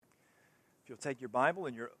you'll take your Bible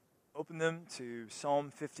and open them to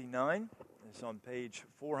Psalm 59. It's on page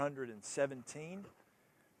 417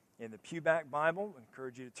 in the Pewback Bible. I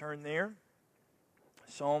encourage you to turn there.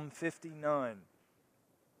 Psalm 59.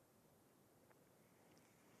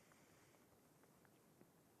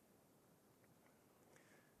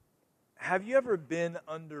 Have you ever been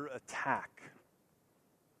under attack?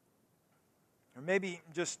 Or maybe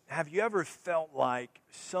just, have you ever felt like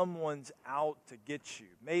someone's out to get you?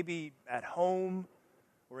 Maybe at home,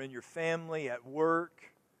 or in your family, at work,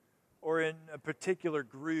 or in a particular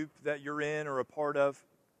group that you're in or a part of.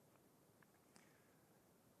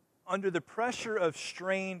 Under the pressure of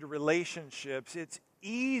strained relationships, it's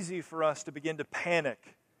easy for us to begin to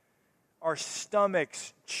panic. Our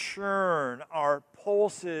stomachs churn, our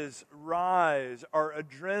pulses rise, our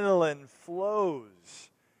adrenaline flows.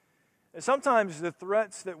 And sometimes the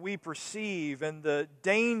threats that we perceive and the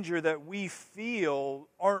danger that we feel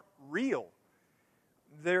aren't real.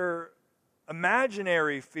 They're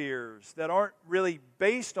imaginary fears that aren't really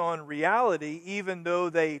based on reality, even though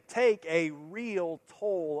they take a real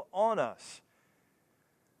toll on us.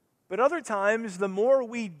 But other times, the more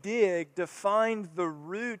we dig to find the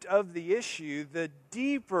root of the issue, the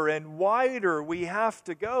deeper and wider we have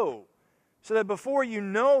to go. So that before you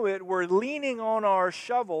know it, we're leaning on our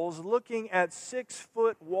shovels, looking at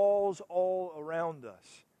 6-foot walls all around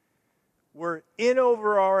us. We're in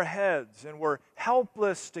over our heads, and we're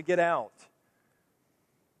helpless to get out.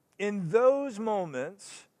 In those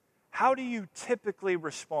moments, how do you typically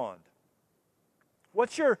respond?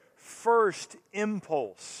 What's your first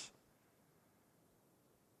impulse?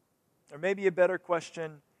 Or maybe a better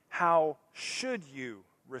question, how should you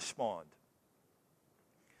respond?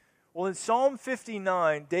 Well, in Psalm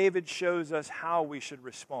 59, David shows us how we should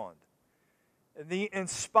respond. The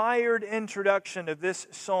inspired introduction of this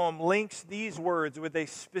psalm links these words with a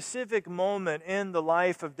specific moment in the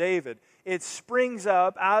life of David. It springs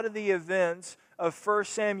up out of the events of 1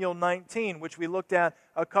 Samuel 19, which we looked at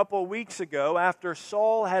a couple weeks ago, after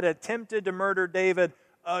Saul had attempted to murder David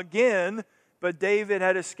again, but David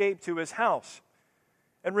had escaped to his house.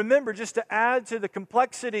 And remember, just to add to the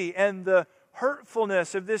complexity and the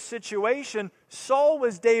hurtfulness of this situation, Saul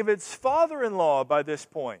was David's father-in-law by this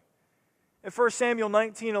point. And 1 Samuel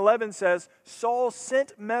 19:11 says, Saul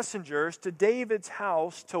sent messengers to David's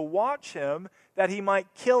house to watch him, that he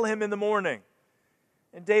might kill him in the morning.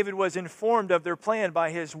 And David was informed of their plan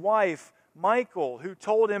by his wife, Michal, who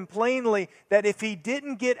told him plainly that if he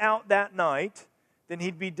didn't get out that night, then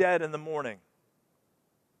he'd be dead in the morning.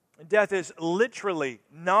 And death is literally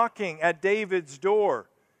knocking at David's door.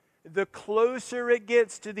 The closer it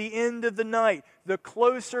gets to the end of the night, the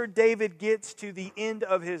closer David gets to the end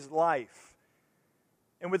of his life.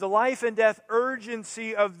 And with the life and death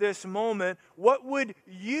urgency of this moment, what would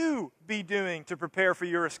you be doing to prepare for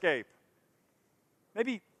your escape?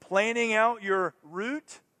 Maybe planning out your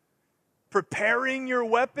route, preparing your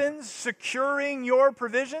weapons, securing your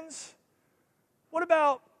provisions? What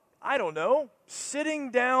about, I don't know,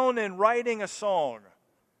 sitting down and writing a song?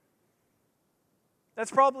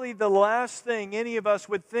 That's probably the last thing any of us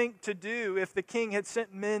would think to do if the king had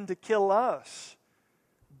sent men to kill us.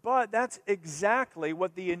 But that's exactly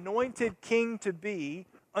what the anointed king to be,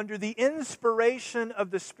 under the inspiration of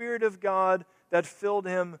the Spirit of God that filled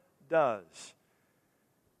him, does.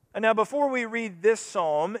 And now, before we read this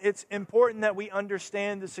psalm, it's important that we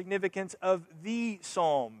understand the significance of the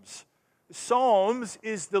Psalms. Psalms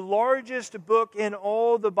is the largest book in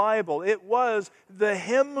all the Bible. It was the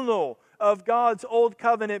hymnal of God's Old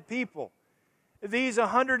Covenant people. These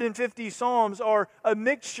 150 Psalms are a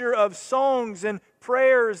mixture of songs and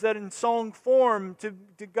prayers that in song form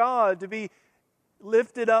to God, to be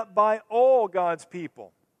lifted up by all God's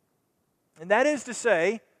people. And that is to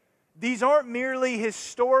say, these aren't merely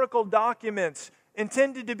historical documents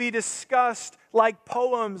intended to be discussed like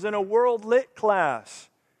poems in a world lit class.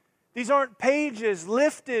 These aren't pages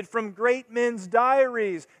lifted from great men's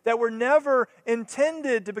diaries that were never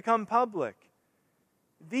intended to become public.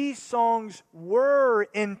 These songs were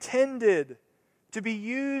intended to be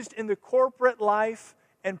used in the corporate life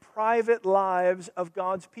and private lives of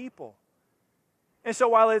God's people. And so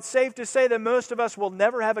while it's safe to say that most of us will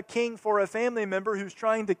never have a king for a family member who's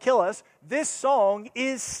trying to kill us, this song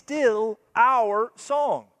is still our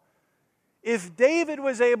song. If David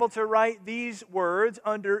was able to write these words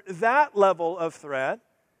under that level of threat,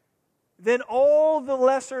 then all the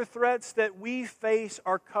lesser threats that we face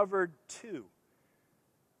are covered too.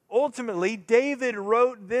 Ultimately, David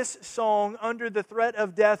wrote this song under the threat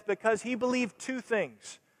of death because he believed two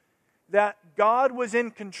things: that God was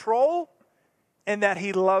in control and that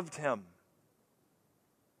he loved him.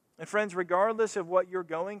 And friends, regardless of what you're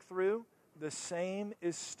going through, the same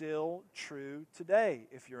is still true today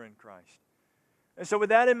if you're in Christ. And so with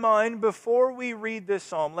that in mind, before we read this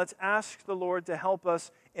psalm, let's ask the Lord to help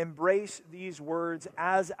us embrace these words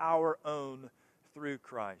as our own through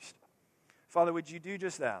Christ. Father, would you do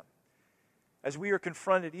just that? As we are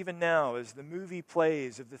confronted even now, as the movie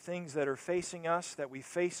plays of the things that are facing us, that we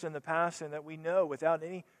faced in the past, and that we know without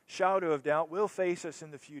any shadow of doubt will face us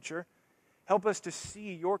in the future, help us to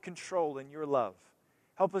see your control and your love.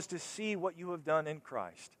 Help us to see what you have done in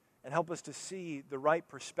Christ, and help us to see the right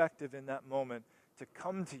perspective in that moment to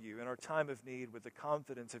come to you in our time of need with the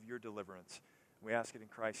confidence of your deliverance. We ask it in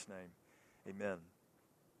Christ's name. Amen.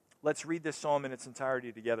 Let's read this psalm in its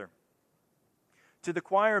entirety together. To the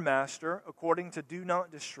choir master, according to Do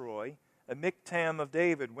Not Destroy, a miktam of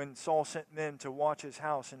David when Saul sent men to watch his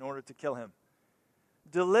house in order to kill him.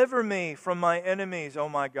 Deliver me from my enemies, O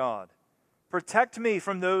my God. Protect me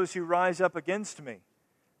from those who rise up against me.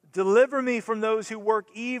 Deliver me from those who work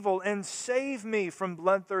evil, and save me from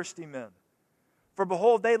bloodthirsty men. For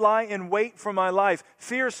behold, they lie in wait for my life.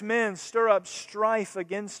 Fierce men stir up strife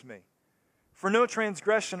against me. For no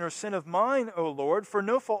transgression or sin of mine, O Lord, for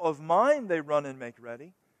no fault of mine they run and make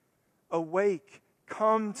ready. Awake,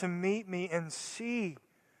 come to meet me and see.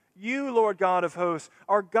 You, Lord God of hosts,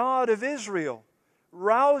 are God of Israel.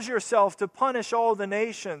 Rouse yourself to punish all the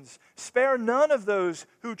nations. Spare none of those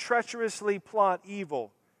who treacherously plot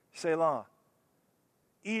evil. Selah.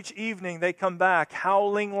 Each evening they come back,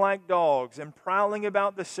 howling like dogs and prowling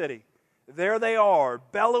about the city. There they are,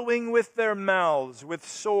 bellowing with their mouths, with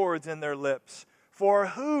swords in their lips. For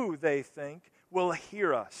who, they think, will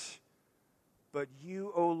hear us? But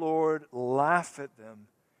you, O Lord, laugh at them.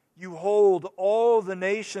 You hold all the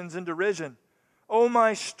nations in derision. O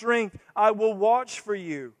my strength, I will watch for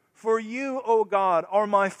you. For you, O God, are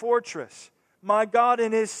my fortress. My God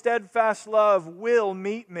in his steadfast love will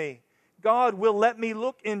meet me. God will let me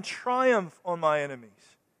look in triumph on my enemies.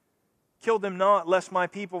 Kill them not, lest my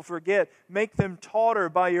people forget. Make them totter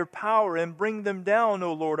by your power, and bring them down,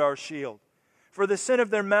 O Lord, our shield. For the sin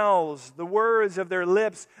of their mouths, the words of their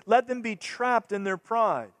lips, let them be trapped in their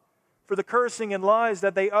pride. For the cursing and lies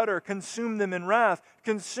that they utter, consume them in wrath.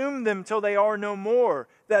 Consume them till they are no more,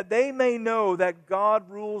 that they may know that God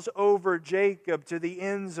rules over Jacob to the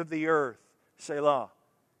ends of the earth. Selah.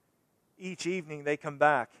 Each evening they come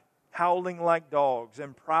back, howling like dogs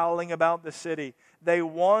and prowling about the city. They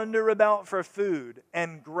wander about for food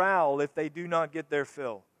and growl if they do not get their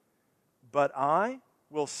fill. But I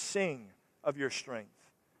will sing of your strength.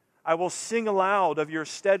 I will sing aloud of your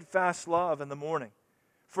steadfast love in the morning.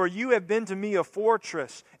 For you have been to me a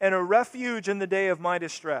fortress and a refuge in the day of my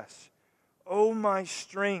distress. O my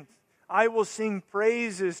strength, I will sing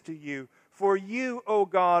praises to you. For you, O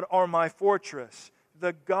God, are my fortress,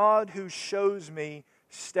 the God who shows me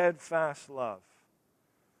steadfast love.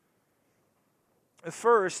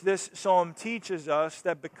 First, this psalm teaches us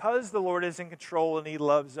that because the Lord is in control and he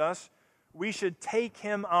loves us, we should take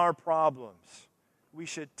him our problems. We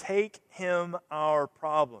should take him our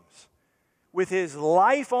problems. With his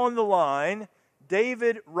life on the line,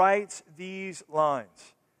 David writes these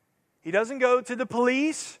lines. He doesn't go to the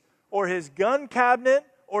police or his gun cabinet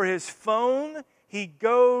or his phone. He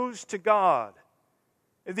goes to God.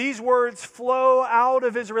 These words flow out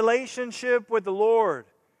of his relationship with the Lord.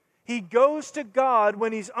 He goes to God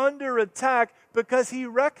when he's under attack because he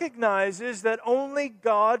recognizes that only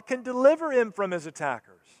God can deliver him from his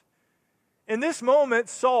attackers. In this moment,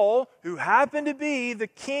 Saul, who happened to be the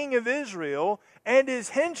king of Israel, and his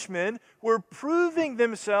henchmen were proving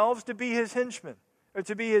themselves to be his henchmen, or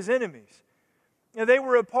to be his enemies. And they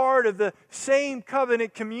were a part of the same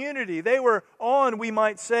covenant community. They were on, we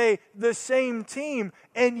might say, the same team.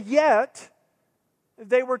 And yet,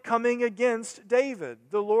 they were coming against David,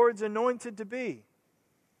 the Lord's anointed to be.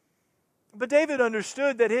 But David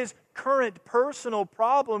understood that his current personal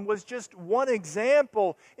problem was just one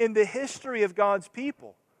example in the history of God's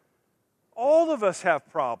people. All of us have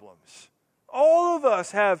problems. All of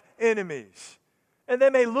us have enemies. And they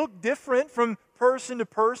may look different from person to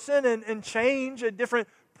person and change at different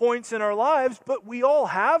points in our lives, but we all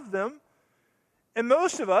have them. And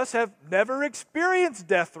most of us have never experienced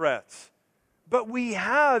death threats. But we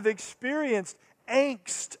have experienced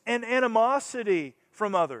angst and animosity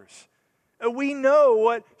from others. We know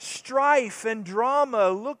what strife and drama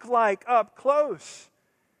look like up close.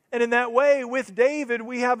 And in that way, with David,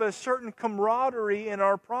 we have a certain camaraderie in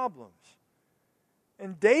our problems.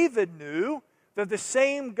 And David knew that the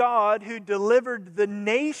same God who delivered the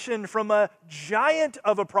nation from a giant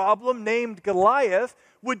of a problem named Goliath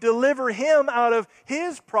would deliver him out of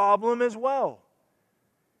his problem as well.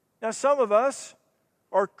 Now, some of us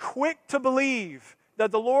are quick to believe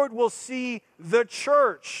that the Lord will see the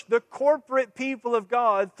church, the corporate people of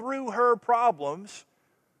God, through her problems,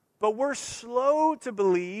 but we're slow to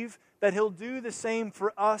believe that He'll do the same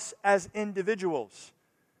for us as individuals.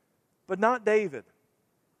 But not David.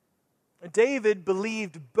 David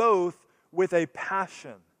believed both with a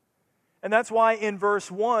passion. And that's why in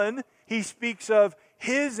verse 1, he speaks of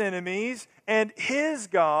his enemies and his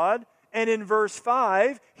God. And in verse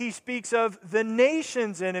 5, he speaks of the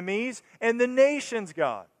nation's enemies and the nation's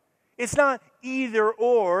God. It's not either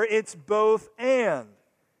or, it's both and.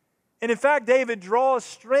 And in fact, David draws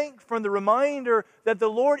strength from the reminder that the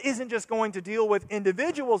Lord isn't just going to deal with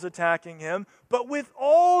individuals attacking him, but with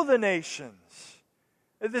all the nations.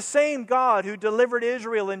 The same God who delivered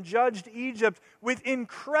Israel and judged Egypt with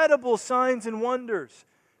incredible signs and wonders.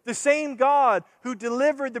 The same God who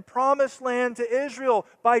delivered the promised land to Israel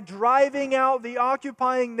by driving out the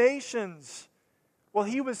occupying nations. Well,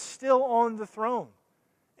 He was still on the throne.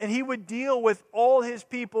 And He would deal with all His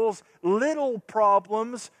people's little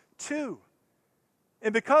problems too.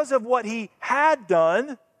 And because of what He had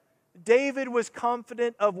done, David was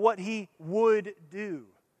confident of what He would do.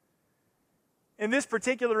 In this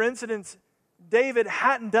particular incident, David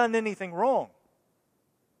hadn't done anything wrong.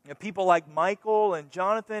 People like Michal and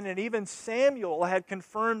Jonathan and even Samuel had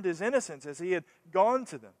confirmed his innocence as he had gone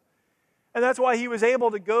to them. And that's why he was able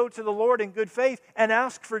to go to the Lord in good faith and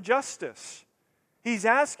ask for justice. He's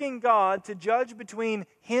asking God to judge between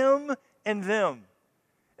him and them.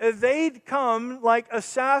 They'd come like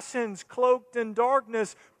assassins cloaked in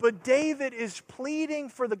darkness, but David is pleading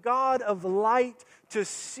for the God of light to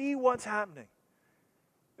see what's happening.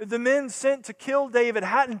 The men sent to kill David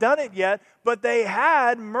hadn't done it yet, but they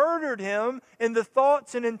had murdered him in the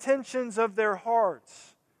thoughts and intentions of their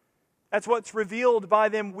hearts. That's what's revealed by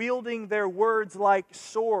them wielding their words like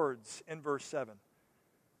swords in verse 7.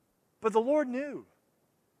 But the Lord knew.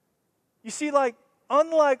 You see,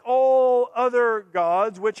 unlike all other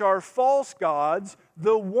gods, which are false gods,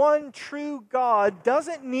 the one true God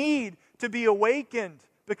doesn't need to be awakened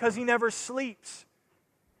because He never sleeps.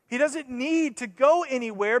 He doesn't need to go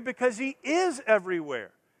anywhere because He is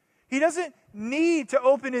everywhere. He doesn't need to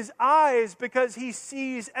open His eyes because He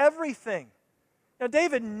sees everything. Now,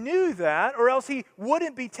 David knew that, or else he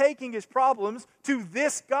wouldn't be taking his problems to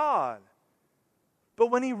this God.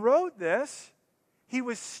 But when he wrote this, he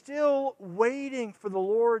was still waiting for the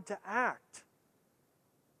Lord to act.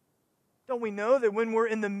 Don't we know that when we're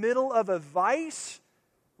in the middle of a vice,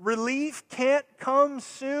 relief can't come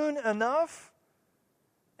soon enough?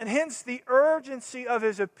 And hence the urgency of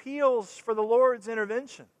his appeals for the Lord's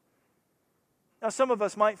intervention. Now, some of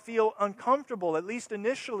us might feel uncomfortable, at least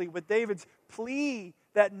initially, with David's plea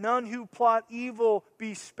that none who plot evil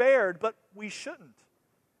be spared, but we shouldn't.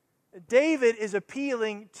 David is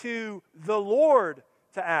appealing to the Lord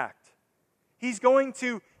to act. He's going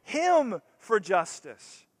to Him for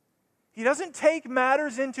justice. He doesn't take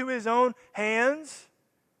matters into his own hands.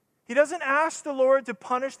 He doesn't ask the Lord to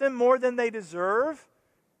punish them more than they deserve.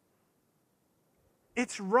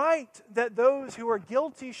 It's right that those who are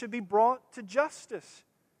guilty should be brought to justice.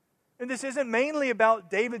 And this isn't mainly about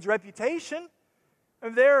David's reputation.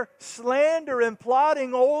 Their slander and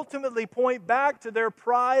plotting ultimately point back to their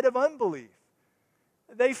pride of unbelief.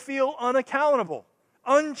 They feel unaccountable,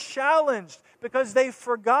 unchallenged, because they've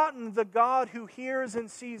forgotten the God who hears and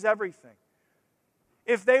sees everything.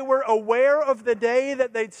 If they were aware of the day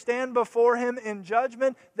that they'd stand before Him in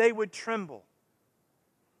judgment, they would tremble.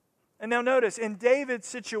 And now notice, in David's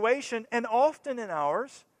situation, and often in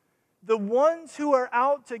ours, the ones who are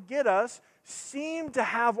out to get us seem to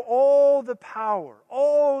have all the power,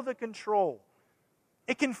 all the control.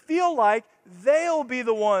 It can feel like they'll be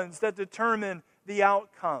the ones that determine the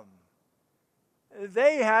outcome.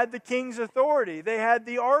 They had the king's authority. They had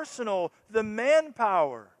the arsenal, the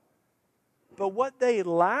manpower. But what they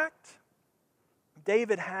lacked,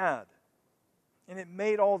 David had. And it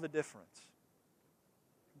made all the difference.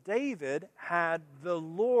 David had the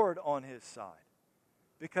Lord on his side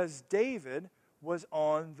because David was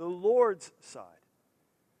on the Lord's side.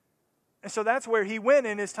 And so that's where he went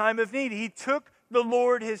in his time of need. He took the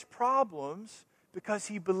Lord his problems because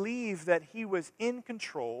he believed that He was in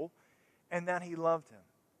control and that He loved him.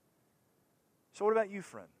 So what about you,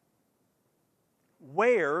 friend?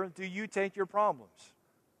 Where do you take your problems?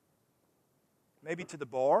 Maybe to the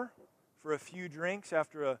bar for a few drinks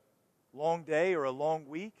after a long day or a long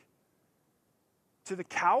week? To the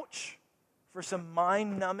couch for some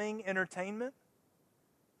mind-numbing entertainment?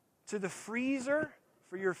 To the freezer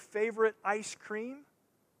for your favorite ice cream?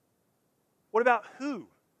 What about who?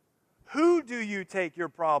 Who do you take your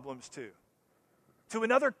problems to? To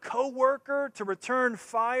another coworker to return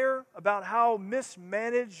fire about how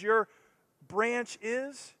mismanaged your branch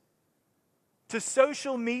is? To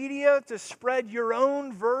social media to spread your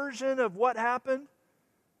own version of what happened?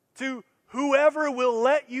 To whoever will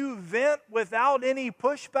let you vent without any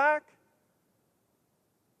pushback?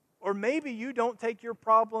 Or maybe you don't take your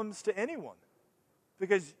problems to anyone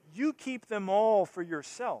because you keep them all for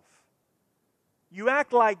yourself. You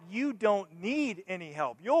act like you don't need any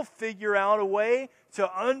help. You'll figure out a way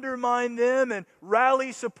to undermine them and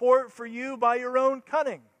rally support for you by your own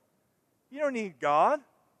cunning. You don't need God.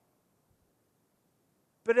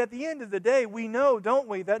 But at the end of the day, we know, don't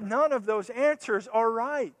we, that none of those answers are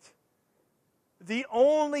right. The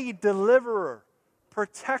only deliverer,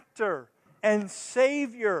 protector, and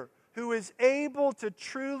Savior who is able to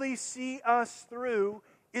truly see us through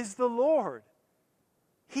is the Lord.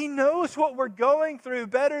 He knows what we're going through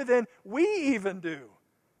better than we even do.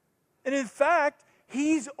 And in fact,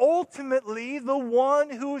 He's ultimately the one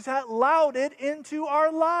who's allowed it into our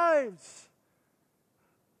lives.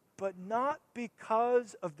 But not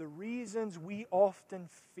because of the reasons we often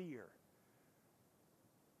fear.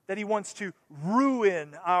 That He wants to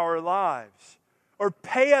ruin our lives or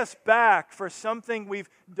pay us back for something we've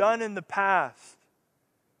done in the past.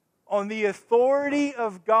 On the authority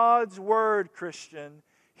of God's Word, Christian,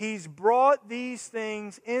 He's brought these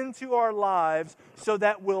things into our lives so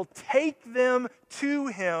that we'll take them to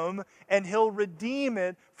Him and He'll redeem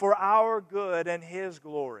it for our good and His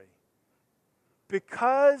glory.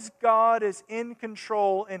 Because God is in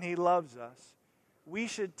control and He loves us, we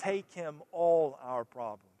should take Him all our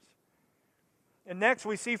problems. And next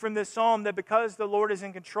we see from this psalm that because the Lord is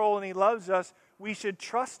in control and He loves us, we should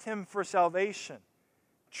trust Him for salvation.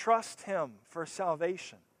 Trust Him for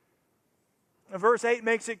salvation. Verse 8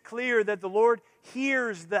 makes it clear that the Lord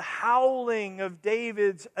hears the howling of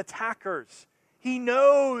David's attackers. He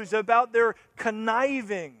knows about their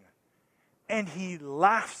conniving, and He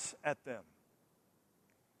laughs at them.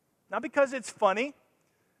 Not because it's funny,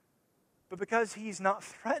 but because He's not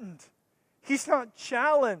threatened. He's not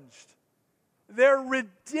challenged. They're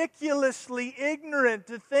ridiculously ignorant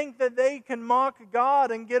to think that they can mock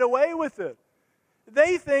God and get away with it.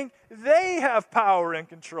 They think they have power and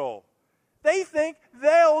control. They think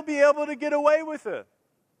they'll be able to get away with it.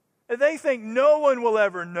 They think no one will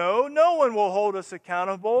ever know, no one will hold us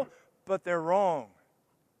accountable, but they're wrong.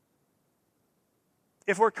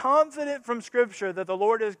 If we're confident from Scripture that the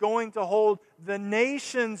Lord is going to hold the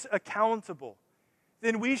nations accountable,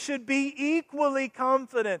 then we should be equally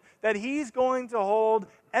confident that He's going to hold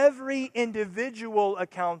every individual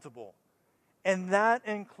accountable. And that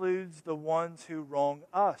includes the ones who wrong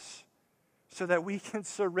us, so that we can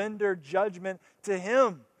surrender judgment to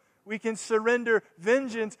Him. We can surrender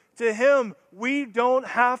vengeance to Him. We don't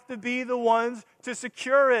have to be the ones to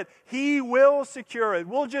secure it. He will secure it.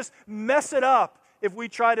 We'll just mess it up if we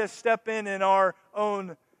try to step in our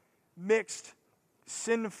own mixed,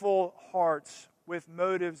 sinful hearts with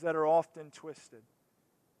motives that are often twisted.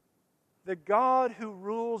 The God who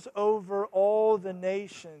rules over all the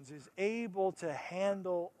nations is able to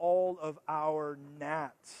handle all of our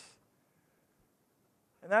gnats.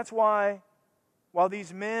 And that's why, while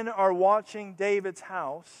these men are watching David's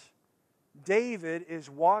house, David is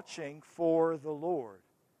watching for the Lord.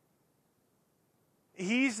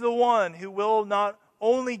 He's the one who will not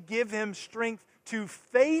only give him strength to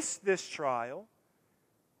face this trial,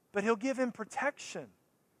 but He'll give him protection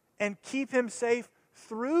and keep him safe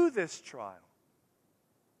through this trial.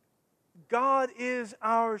 God is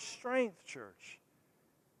our strength, church.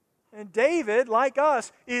 And David, like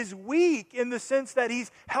us, is weak in the sense that he's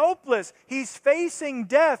helpless. He's facing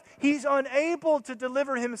death. He's unable to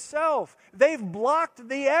deliver himself. They've blocked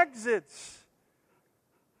the exits.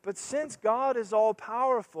 But since God is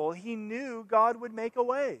all-powerful, he knew God would make a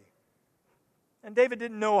way. And David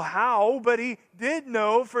didn't know how, but he did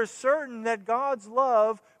know for certain that God's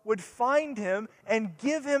love would find him and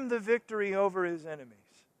give him the victory over his enemies.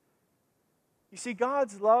 You see,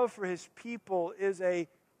 God's love for His people is a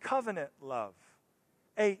covenant love,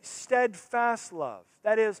 a steadfast love.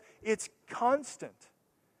 That is, it's constant.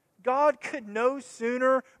 God could no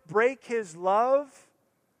sooner break His love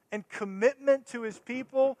and commitment to His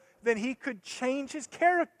people than He could change His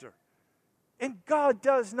character. And God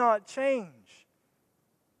does not change.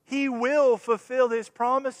 He will fulfill His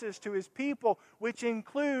promises to His people, which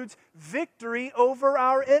includes victory over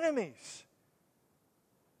our enemies,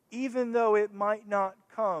 even though it might not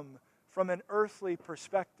come from an earthly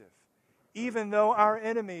perspective, even though our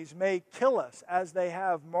enemies may kill us as they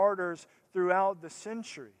have martyrs throughout the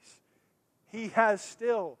centuries. He has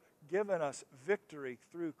still given us victory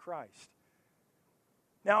through Christ.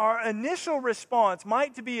 Now, our initial response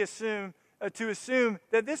might to assume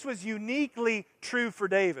that this was uniquely true for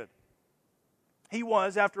David. He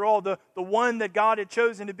was, after all, the one that God had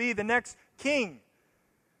chosen to be the next king.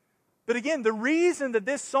 But again, the reason that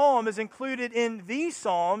this psalm is included in these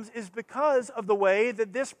psalms is because of the way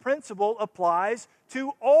that this principle applies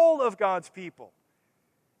to all of God's people.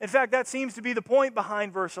 In fact, that seems to be the point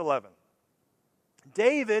behind verse 11.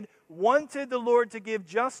 David wanted the Lord to give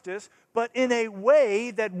justice, but in a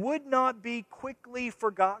way that would not be quickly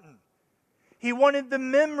forgotten. He wanted the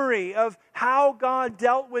memory of how God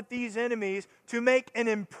dealt with these enemies to make an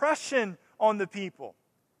impression on the people.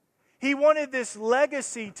 He wanted this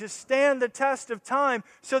legacy to stand the test of time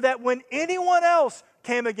so that when anyone else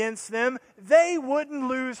came against them, they wouldn't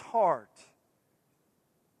lose heart.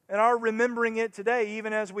 And our remembering it today,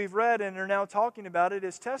 even as we've read and are now talking about it,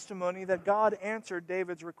 is testimony that God answered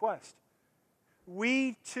David's request.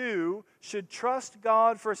 We too should trust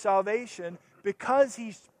God for salvation because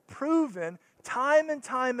He's proven time and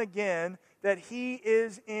time again that He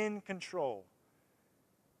is in control.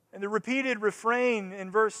 And the repeated refrain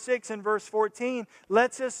in verse 6 and verse 14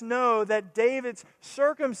 lets us know that David's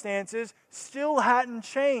circumstances still hadn't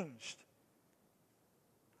changed.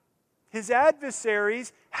 His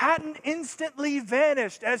adversaries hadn't instantly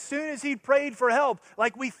vanished as soon as he prayed for help,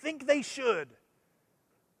 like we think they should.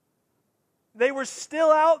 They were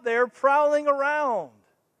still out there prowling around.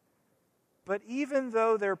 But even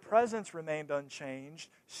though their presence remained unchanged,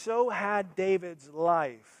 so had David's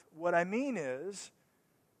life. What I mean is,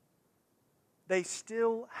 they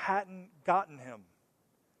still hadn't gotten him.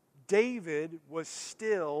 David was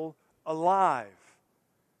still alive.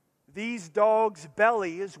 These dogs'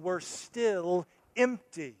 bellies were still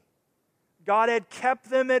empty. God had kept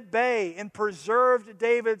them at bay and preserved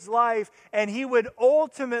David's life, and He would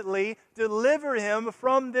ultimately deliver him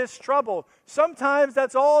from this trouble. Sometimes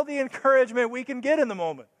that's all the encouragement we can get in the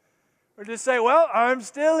moment. Or just say, well, I'm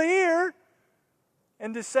still here.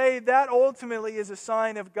 And to say that ultimately is a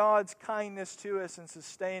sign of God's kindness to us and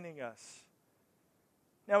sustaining us.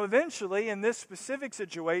 Now, eventually, in this specific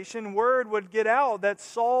situation, word would get out that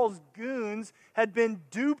Saul's goons had been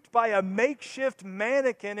duped by a makeshift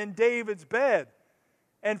mannequin in David's bed.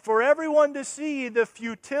 And for everyone to see the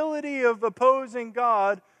futility of opposing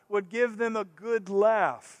God would give them a good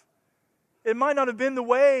laugh. It might not have been the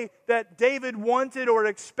way that David wanted or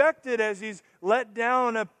expected as he's let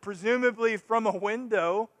down, presumably from a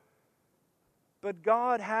window, but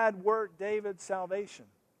God had worked David's salvation.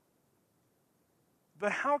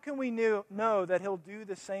 But how can we know that He'll do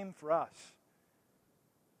the same for us?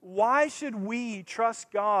 Why should we trust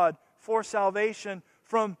God for salvation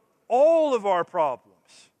from all of our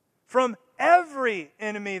problems, from every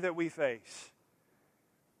enemy that we face?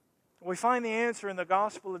 We find the answer in the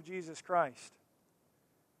gospel of Jesus Christ.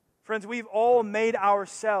 Friends, we've all made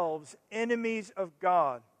ourselves enemies of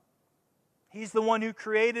God. He's the one who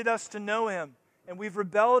created us to know Him, and we've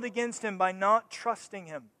rebelled against Him by not trusting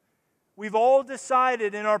Him. We've all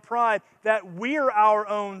decided in our pride that we're our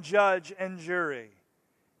own judge and jury.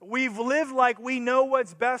 We've lived like we know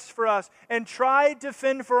what's best for us and tried to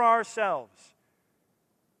fend for ourselves.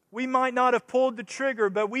 We might not have pulled the trigger,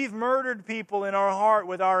 but we've murdered people in our heart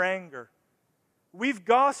with our anger. We've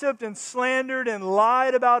gossiped and slandered and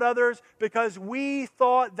lied about others because we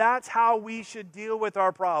thought that's how we should deal with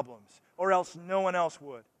our problems, or else no one else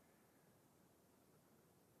would.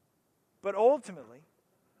 But ultimately,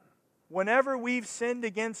 whenever we've sinned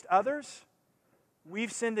against others,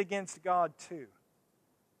 we've sinned against God too.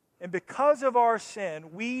 And because of our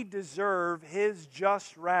sin, we deserve His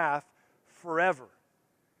just wrath forever.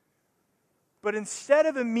 But instead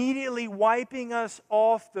of immediately wiping us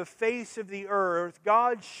off the face of the earth,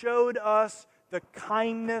 God showed us the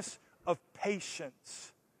kindness of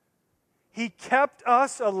patience. He kept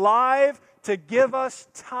us alive to give us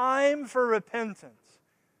time for repentance.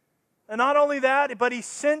 And not only that, but He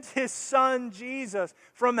sent His Son, Jesus,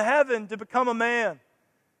 from heaven to become a man.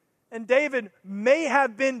 And David may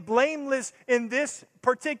have been blameless in this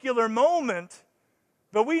particular moment,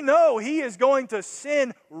 but we know he is going to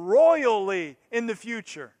sin royally in the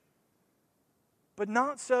future. But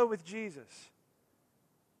not so with Jesus.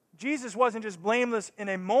 Jesus wasn't just blameless in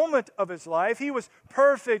a moment of His life. He was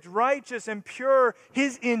perfect, righteous, and pure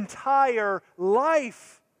His entire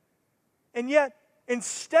life. And yet,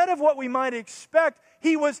 instead of what we might expect,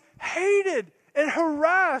 He was hated and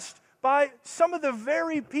harassed by some of the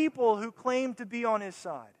very people who claimed to be on His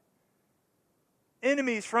side.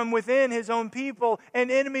 Enemies from within His own people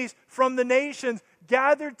and enemies from the nations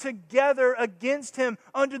gathered together against him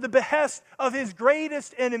under the behest of his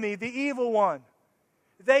greatest enemy, the evil one.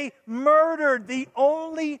 They murdered the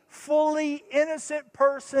only fully innocent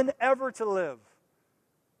person ever to live.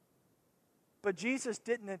 But Jesus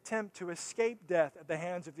didn't attempt to escape death at the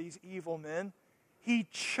hands of these evil men. He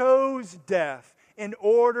chose death in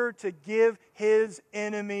order to give his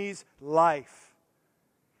enemies life.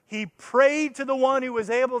 He prayed to the one who was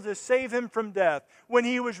able to save him from death. When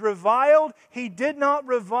he was reviled, he did not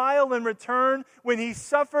revile in return. When he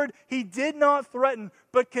suffered, he did not threaten,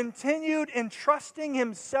 but continued entrusting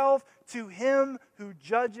himself to him who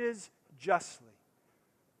judges justly.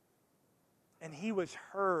 And he was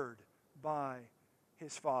heard by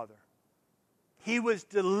his Father. He was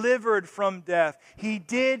delivered from death. He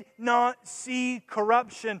did not see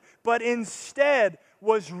corruption, but instead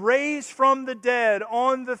was raised from the dead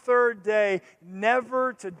on the third day,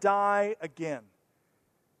 never to die again.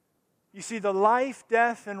 You see, the life,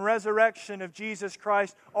 death, and resurrection of Jesus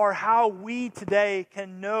Christ are how we today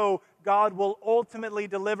can know God will ultimately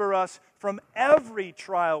deliver us from every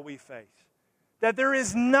trial we face. That there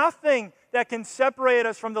is nothing that can separate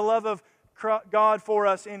us from the love of God for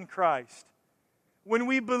us in Christ. When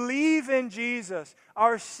we believe in Jesus,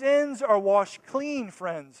 our sins are washed clean,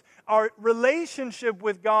 friends. Our relationship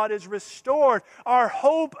with God is restored. Our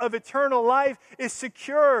hope of eternal life is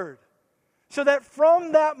secured. So that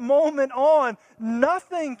from that moment on,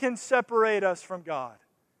 nothing can separate us from God.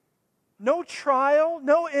 No trial,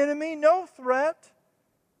 no enemy, no threat.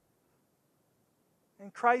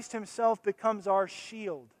 And Christ himself becomes our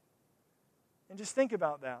shield. And just think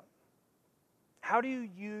about that. How do you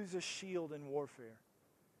use a shield in warfare?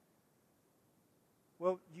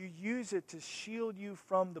 Well, you use it to shield you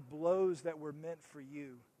from the blows that were meant for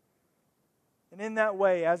you. And in that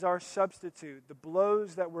way, as our substitute, the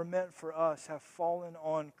blows that were meant for us have fallen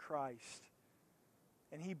on Christ.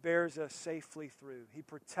 And he bears us safely through. He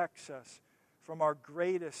protects us from our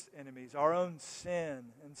greatest enemies, our own sin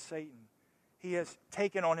and Satan. He has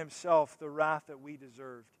taken on himself the wrath that we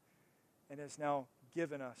deserved and has now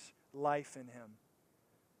given us life in him.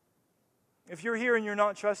 If you're here and you're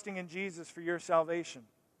not trusting in Jesus for your salvation,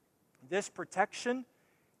 this protection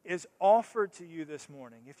is offered to you this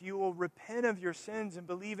morning. If you will repent of your sins and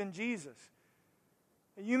believe in Jesus,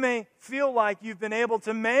 you may feel like you've been able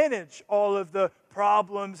to manage all of the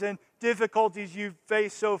problems and difficulties you've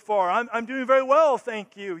faced so far. I'm doing very well,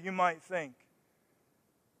 thank you, you might think.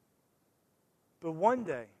 But one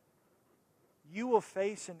day, you will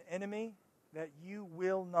face an enemy that you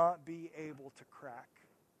will not be able to crack.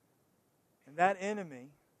 And that enemy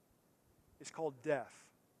is called death.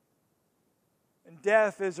 And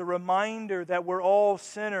death is a reminder that we're all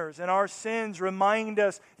sinners, and our sins remind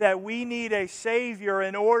us that we need a Savior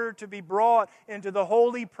in order to be brought into the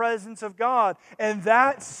holy presence of God. And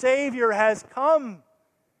that Savior has come.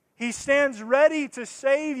 He stands ready to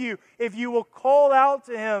save you if you will call out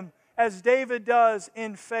to him as David does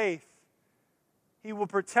in faith. He will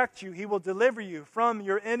protect you. He will deliver you from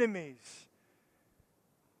your enemies.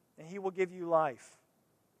 And he will give you life.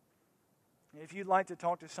 And if you'd like to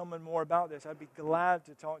talk to someone more about this, I'd be glad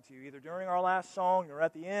to talk to you, either during our last song or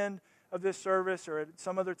at the end of this service or at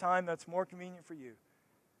some other time that's more convenient for you.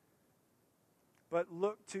 But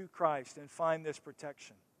look to Christ and find this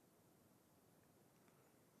protection.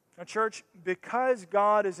 Now, church, because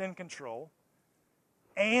God is in control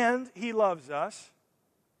and he loves us,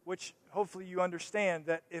 which hopefully you understand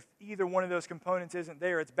that if either one of those components isn't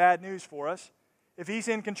there, it's bad news for us. If he's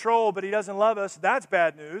in control but he doesn't love us, that's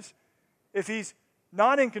bad news. If he's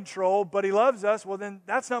not in control but he loves us, well then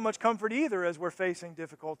that's not much comfort either as we're facing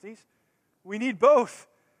difficulties. We need both.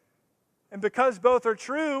 And because both are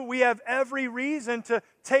true, we have every reason to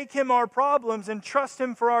take him our problems and trust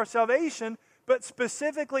him for our salvation. But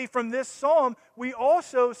specifically from this psalm, we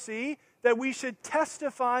also see that we should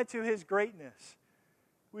testify to his greatness.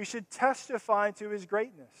 We should testify to his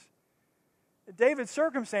greatness. David's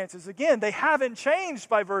circumstances, again, they haven't changed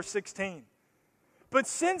by verse 16. But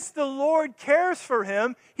since the Lord cares for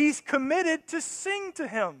him, he's committed to sing to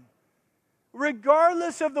him,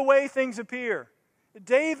 regardless of the way things appear.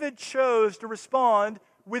 David chose to respond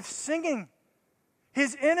with singing.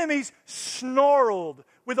 His enemies snarled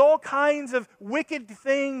with all kinds of wicked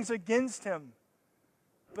things against him.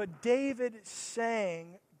 But David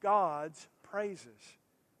sang God's praises.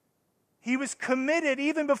 He was committed,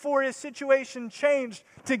 even before his situation changed,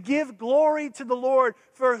 to give glory to the Lord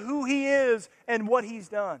for who he is and what he's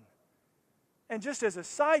done. And just as a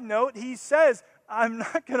side note, he says, I'm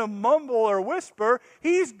not going to mumble or whisper.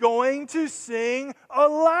 He's going to sing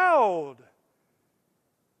aloud.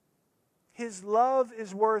 His love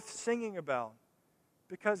is worth singing about.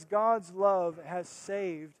 because God's love has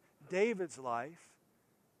saved David's life,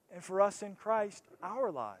 and for us in Christ,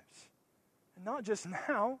 our lives. And not just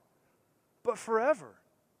now, but forever.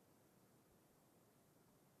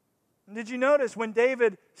 And did you notice when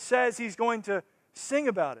David says he's going to sing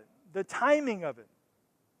about it, the timing of it?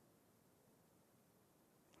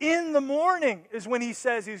 In the morning is when he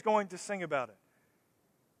says he's going to sing about it.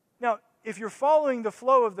 Now, if you're following the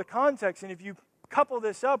flow of the context, and if you couple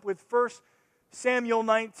this up with 1 Samuel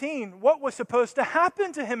 19, what was supposed to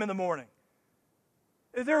happen to him in the morning?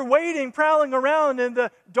 They're waiting, prowling around in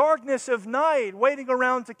the darkness of night, waiting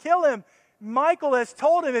around to kill him. Michal has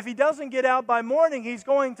told him if he doesn't get out by morning, he's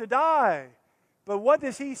going to die. But what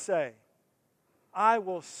does he say? I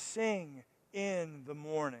will sing in the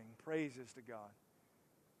morning. Praises to God.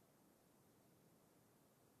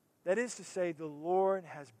 That is to say, the Lord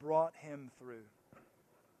has brought him through.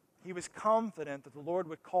 He was confident that the Lord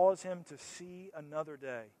would cause him to see another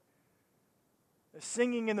day. The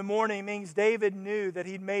singing in the morning means David knew that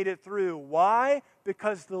he'd made it through. Why?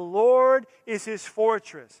 Because the Lord is his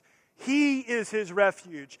fortress. He is his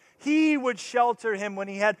refuge. He would shelter him when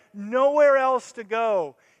he had nowhere else to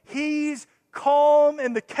go. He's calm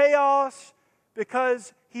in the chaos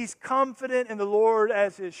because he's confident in the Lord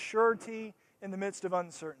as his surety in the midst of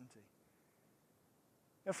uncertainty.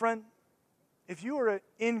 Now, friend, if you are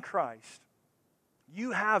in Christ,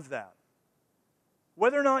 you have that.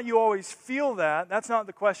 Whether or not you always feel that, that's not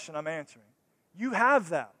the question I'm answering. You have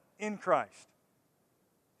that in Christ.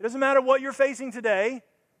 It doesn't matter what you're facing today.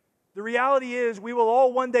 The reality is we will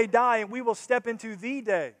all one day die and we will step into the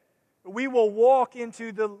day. We will walk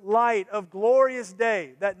into the light of glorious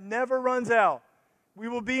day that never runs out. We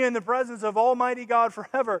will be in the presence of Almighty God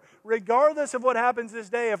forever, regardless of what happens this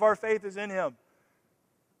day if our faith is in Him.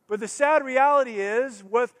 But the sad reality is,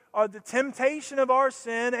 with the temptation of our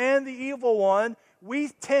sin and the evil one, we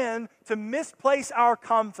tend to misplace our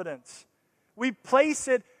confidence. We place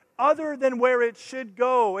it other than where it should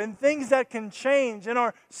go, in things that can change in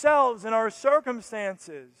ourselves and our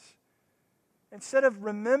circumstances, instead of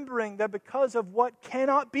remembering that because of what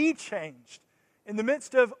cannot be changed, in the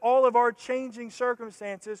midst of all of our changing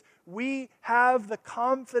circumstances, we have the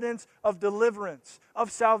confidence of deliverance,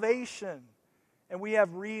 of salvation, and we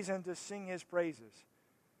have reason to sing His praises.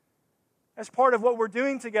 As part of what we're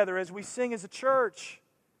doing together as we sing as a church,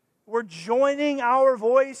 we're joining our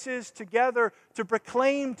voices together to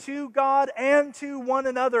proclaim to God and to one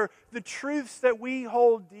another the truths that we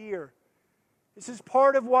hold dear. This is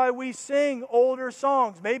part of why we sing older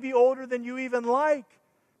songs, maybe older than you even like,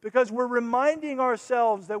 because we're reminding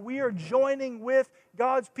ourselves that we are joining with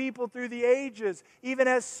God's people through the ages, even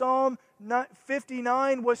as Psalm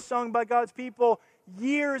 59 was sung by God's people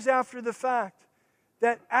years after the fact,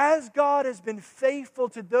 that as God has been faithful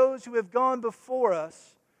to those who have gone before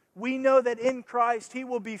us, we know that in Christ He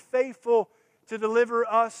will be faithful to deliver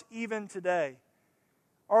us even today.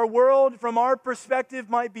 Our world, from our perspective,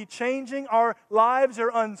 might be changing. Our lives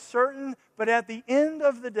are uncertain. But at the end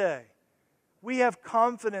of the day, we have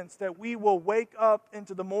confidence that we will wake up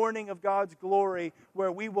into the morning of God's glory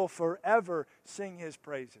where we will forever sing His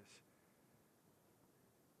praises.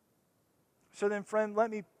 So then, friend,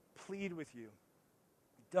 let me plead with you.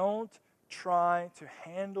 Don't try to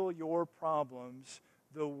handle your problems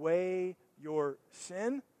the way your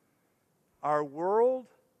sin, our world,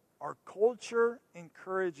 our culture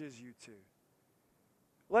encourages you to.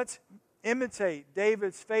 Let's imitate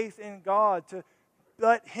David's faith in God, to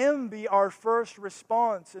let Him be our first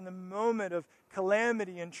response in the moment of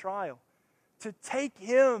calamity and trial. To take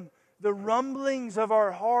Him, the rumblings of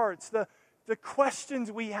our hearts, the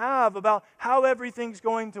questions we have about how everything's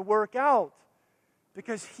going to work out,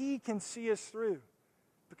 because He can see us through.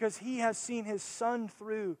 Because He has seen His Son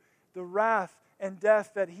through the wrath and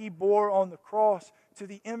death that He bore on the cross to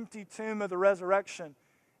the empty tomb of the resurrection.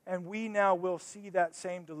 And we now will see that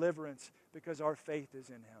same deliverance because our faith is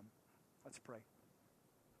in Him. Let's pray.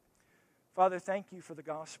 Father, thank You for the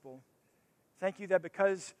gospel. Thank You that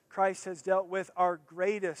because Christ has dealt with our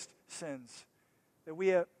greatest sins that we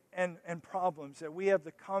have, and problems, that we have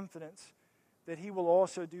the confidence that He will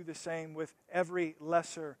also do the same with every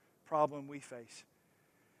lesser problem we face.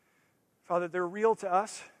 Father, they're real to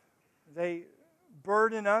us. They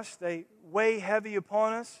burden us. They weigh heavy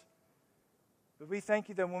upon us. But we thank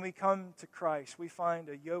You that when we come to Christ, we find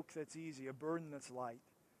a yoke that's easy, a burden that's light.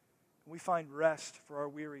 We find rest for our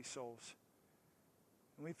weary souls.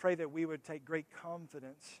 And we pray that we would take great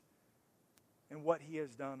confidence in what He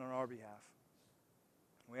has done on our behalf.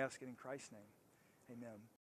 We ask it in Christ's name. Amen.